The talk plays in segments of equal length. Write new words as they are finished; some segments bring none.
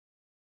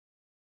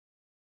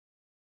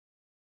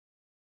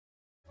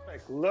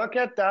Like, look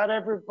at that,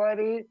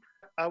 everybody.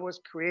 I was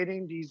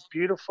creating these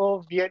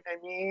beautiful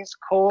Vietnamese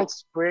cold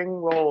spring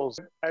rolls.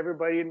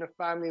 Everybody in the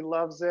family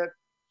loves it.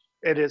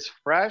 It is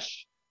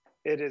fresh.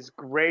 It is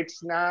great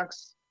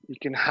snacks. You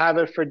can have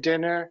it for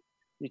dinner.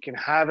 You can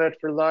have it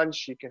for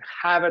lunch. You can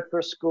have it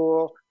for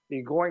school.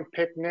 You're going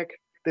picnic.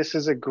 This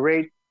is a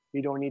great,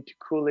 you don't need to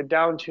cool it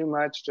down too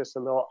much, just a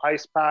little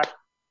ice pack,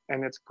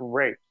 and it's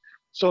great.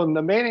 So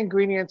the main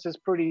ingredients is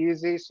pretty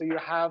easy. So you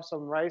have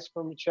some rice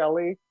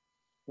vermicelli.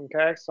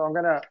 Okay, so I'm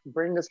gonna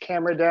bring this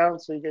camera down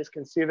so you guys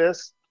can see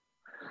this.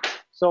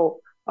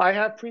 So I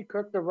have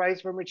pre-cooked the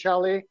rice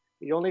vermicelli.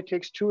 It only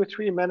takes 2 or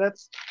 3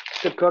 minutes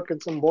to cook in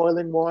some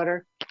boiling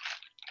water.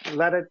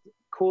 Let it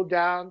cool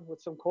down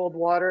with some cold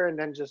water and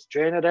then just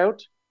drain it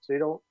out so you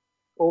don't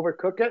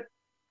overcook it.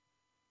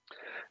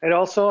 It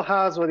also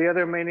has, well, the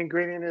other main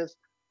ingredient is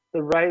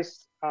the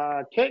rice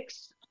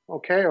cakes,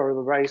 okay, or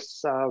the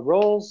rice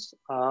rolls.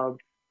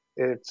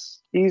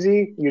 It's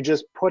easy. You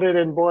just put it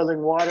in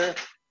boiling water.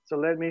 So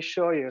let me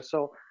show you.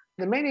 So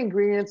the main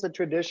ingredients, the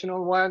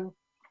traditional one,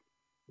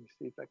 let me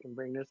see if I can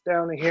bring this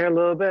down here a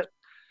little bit.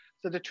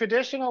 So the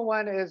traditional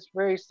one is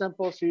very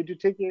simple. So you do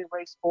take your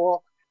rice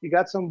bowl, you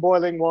got some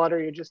boiling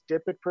water, you just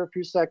dip it for a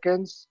few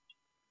seconds,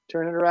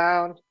 turn it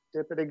around,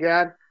 dip it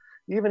again.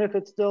 Even if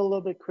it's still a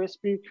little bit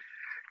crispy,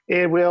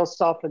 it will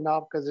soften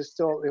up because it's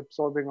still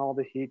absorbing all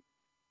the heat.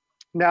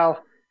 Now,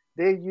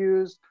 they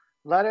use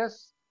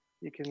lettuce.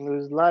 You can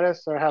use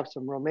lettuce or have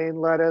some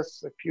romaine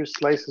lettuce, a few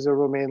slices of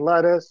romaine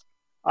lettuce.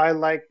 I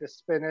like the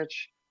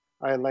spinach.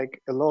 I like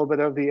a little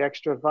bit of the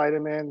extra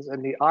vitamins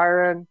and the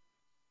iron.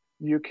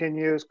 You can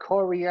use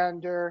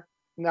coriander.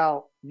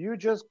 Now, you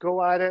just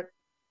go at it,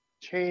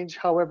 change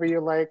however you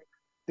like.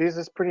 This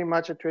is pretty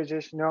much a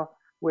traditional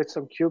with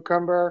some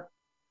cucumber,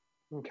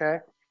 okay?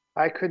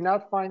 I could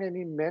not find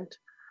any mint,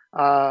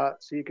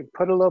 so you can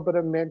put a little bit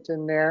of mint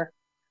in there.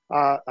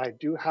 I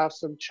do have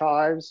some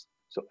chives.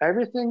 So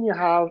everything you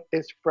have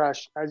is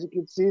fresh. As you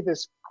can see,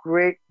 this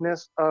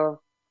greatness of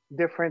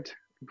different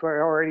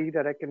variety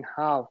that I can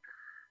have.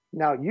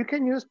 Now, you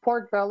can use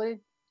pork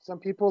belly. Some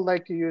people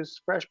like to use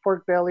fresh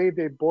pork belly.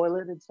 They boil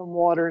it in some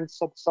water and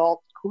some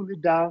salt, cool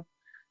it down,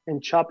 and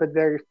chop it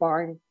very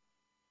fine.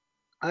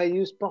 I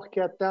use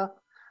porchetta.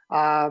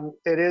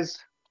 It is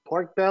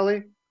pork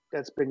belly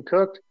that's been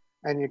cooked,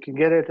 and you can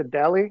get it at the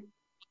deli.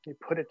 You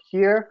put it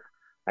here.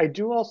 I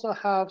do also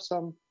have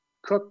some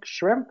cooked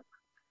shrimp.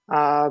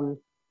 I've,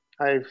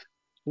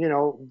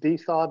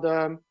 de-thawed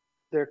them.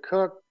 They're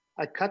cooked.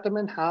 I cut them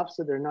in half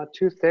so they're not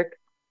too thick,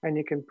 and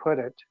you can put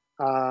it.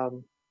 I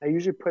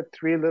usually put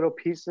 3 little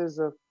pieces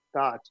of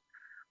that.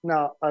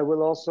 Now, I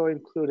will also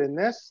include in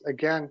this,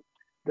 again,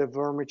 the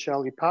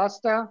vermicelli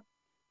pasta.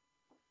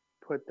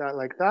 Put that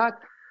like that.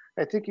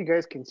 I think you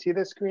guys can see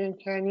the screen,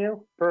 can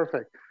you?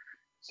 Perfect.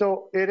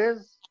 So it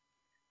is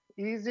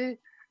easy,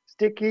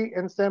 sticky,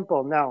 and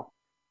simple. Now,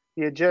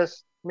 you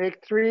just make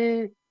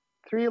three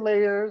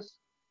layers.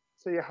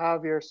 So you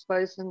have your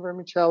spice and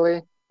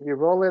vermicelli. You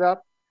roll it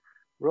up,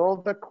 roll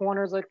the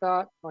corners like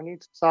that on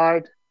each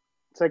side.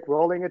 It's like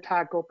rolling a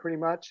taco pretty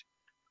much.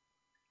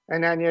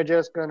 And then you're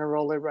just gonna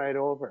roll it right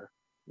over,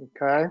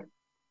 okay?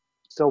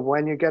 So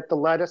when you get the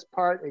lettuce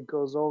part, it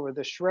goes over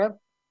the shrimp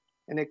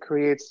and it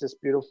creates this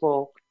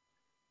beautiful,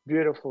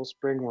 beautiful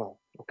spring roll,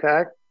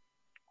 okay?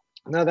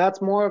 Now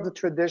that's more of the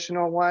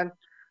traditional one.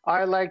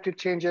 I like to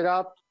change it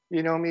up.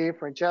 You know me,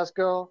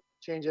 Francesco,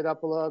 change it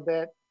up a little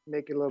bit,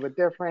 make it a little bit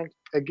different.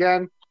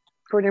 Again,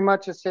 pretty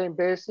much the same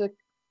basic.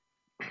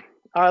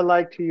 I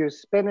like to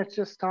use spinach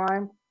this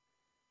time.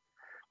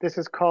 This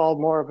is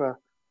called more of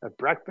a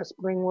breakfast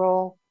spring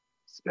roll.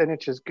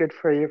 Spinach is good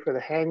for you for the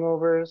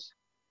hangovers.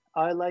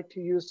 I like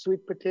to use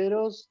sweet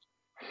potatoes.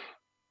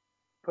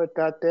 Put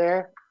that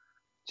there.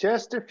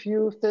 Just a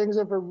few things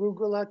of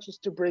arugula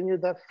just to bring you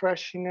that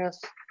freshness,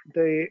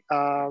 the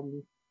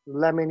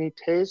lemony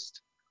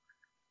taste.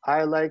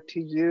 I like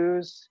to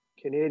use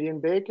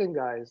Canadian bacon,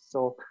 guys.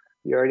 So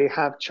you already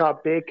have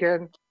chopped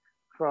bacon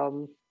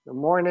from the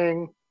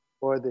morning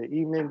or the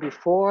evening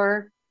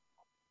before.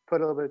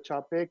 Put a little bit of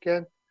chopped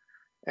bacon.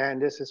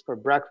 And this is for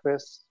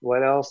breakfast.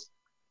 What else?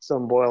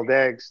 Some boiled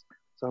eggs.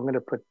 So I'm going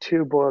to put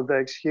 2 boiled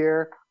eggs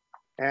here.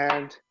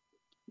 And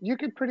you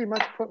can pretty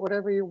much put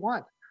whatever you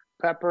want.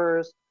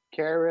 Peppers,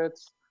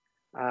 carrots,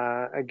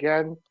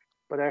 again.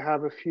 But I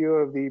have a few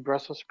of the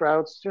Brussels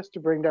sprouts just to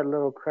bring that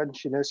little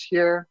crunchiness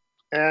here.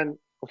 And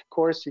of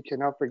course, you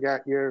cannot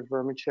forget your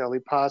vermicelli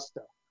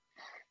pasta.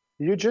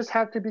 You just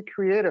have to be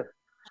creative.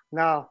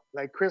 Now,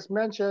 like Chris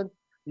mentioned,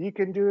 you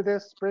can do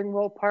this spring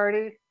roll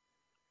party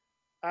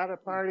at a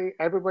party.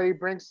 Everybody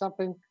brings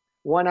something,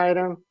 one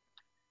item,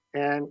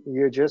 and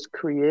you just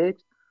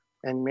create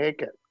and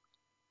make it.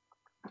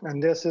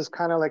 And this is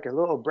kind of like a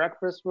little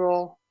breakfast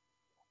roll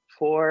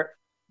for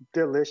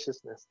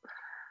deliciousness.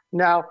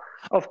 Now,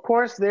 of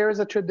course, there is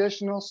a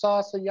traditional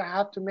sauce that you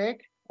have to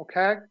make,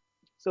 okay?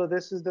 So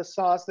this is the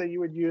sauce that you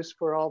would use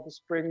for all the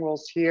spring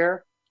rolls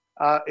here.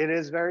 It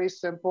is very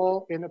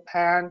simple. In a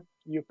pan,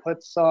 you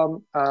put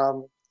some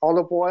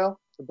olive oil,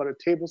 about a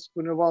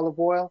tablespoon of olive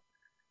oil.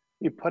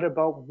 You put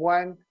about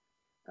 1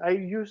 I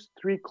use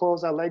 3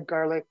 cloves. I like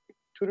garlic,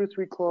 2 to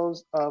 3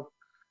 cloves of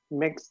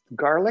mixed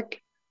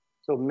garlic.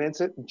 So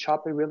mince it and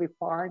chop it really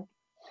fine.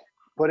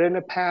 Put it in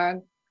a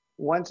pan.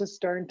 Once it's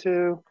starting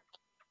to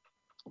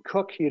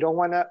cook, you don't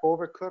want to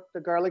overcook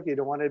the garlic. You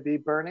don't want to be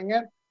burning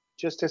it.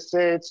 Just to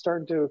say it's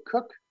starting to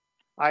cook,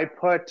 I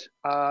put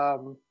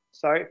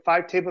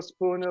 5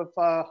 tablespoons of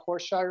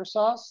Worcestershire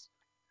sauce,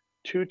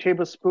 2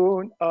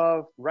 tablespoons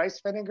of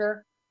rice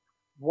vinegar,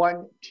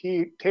 1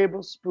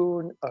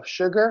 tablespoon of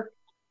sugar,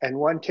 and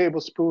 1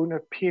 tablespoon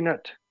of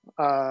peanut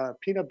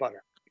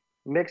butter.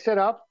 Mix it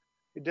up.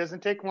 It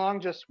doesn't take long.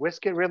 Just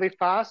whisk it really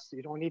fast.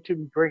 You don't need to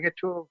bring it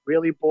to a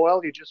really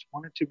boil. You just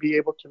want it to be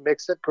able to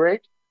mix it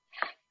great.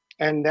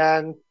 And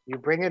then you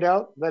bring it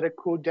out, let it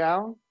cool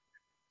down.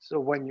 So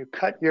when you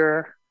cut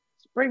your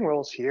spring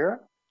rolls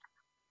here,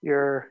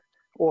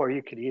 or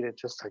you could eat it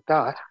just like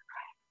that,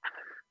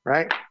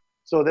 right?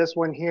 So this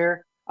one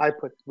here, I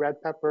put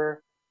red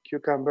pepper,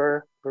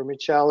 cucumber,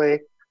 vermicelli.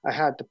 I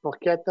had the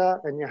porchetta,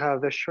 and you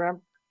have the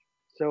shrimp.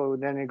 So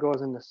then it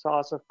goes in the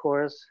sauce, of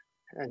course,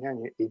 and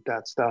then you eat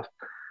that stuff.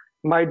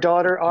 My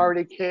daughter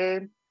already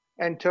came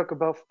and took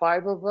about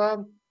 5 of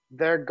them.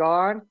 They're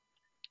gone,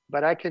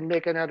 but I can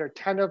make another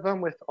 10 of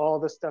them with all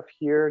the stuff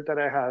here that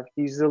I have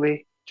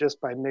easily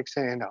just by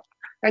mixing it up.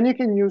 And you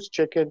can use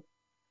chicken.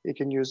 You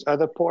can use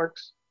other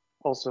porks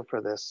also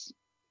for this.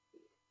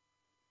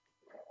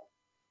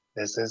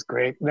 This is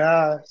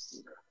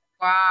greatness.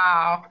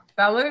 Wow.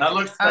 That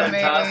looks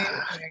amazing.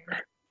 Fantastic.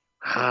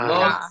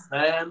 Looks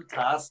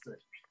fantastic.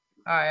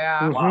 Oh,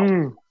 yeah.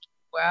 Wow.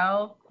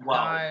 Well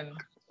done.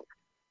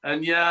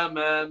 And yeah,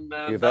 man,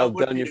 You've that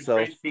would outdone be yourself.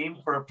 a great theme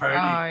for a party.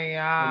 Oh,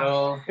 yeah. You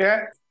know,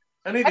 Yeah.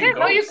 I didn't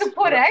know you could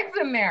put eggs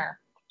in there.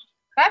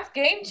 That's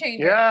game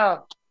changer. Yeah.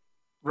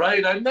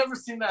 Right. I've never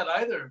seen that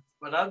either,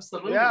 but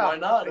absolutely. Yeah. Why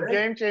not? A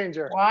game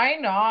changer. Why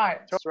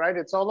not? That's right.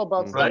 It's all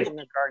about stuff Right. in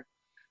the garden.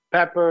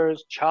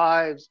 Peppers,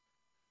 chives.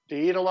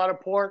 They eat a lot of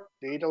pork.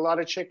 They eat a lot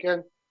of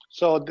chicken.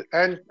 So,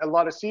 and a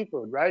lot of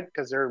seafood, right?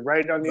 Because they're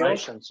right on the Right.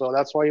 ocean. So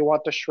that's why you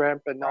want the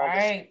shrimp and all this.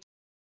 Right.